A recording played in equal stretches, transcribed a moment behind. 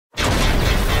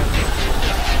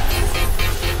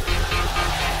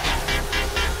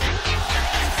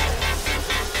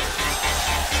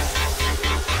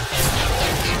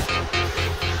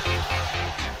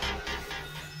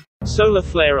Solar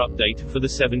flare update for the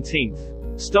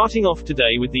 17th. Starting off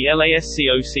today with the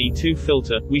LASCOC2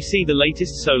 filter, we see the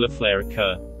latest solar flare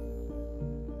occur.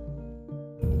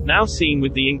 Now seen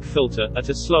with the ink filter, at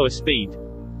a slower speed.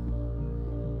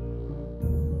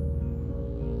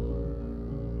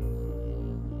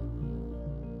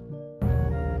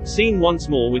 Seen once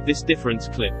more with this difference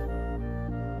clip.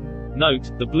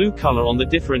 Note, the blue color on the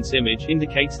difference image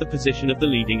indicates the position of the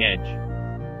leading edge.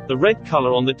 The red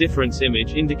color on the difference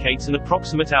image indicates an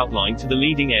approximate outline to the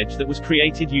leading edge that was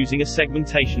created using a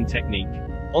segmentation technique.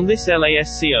 On this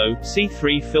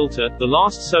LASCOC3 filter, the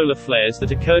last solar flares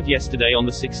that occurred yesterday on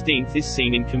the 16th is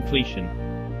seen in completion.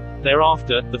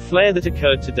 Thereafter, the flare that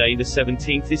occurred today the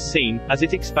 17th is seen, as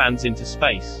it expands into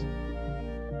space.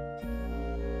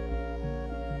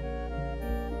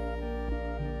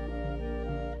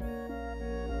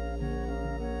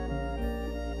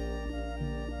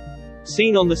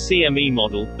 Seen on the CME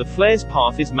model, the flare's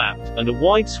path is mapped, and a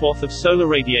wide swath of solar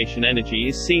radiation energy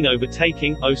is seen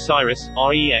overtaking OSIRIS,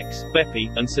 REX, Bepi,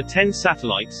 and SER-10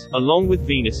 satellites, along with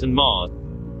Venus and Mars.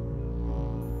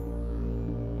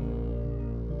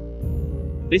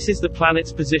 This is the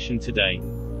planet's position today.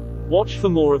 Watch for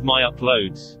more of my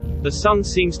uploads. The sun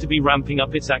seems to be ramping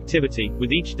up its activity,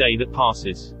 with each day that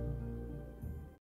passes.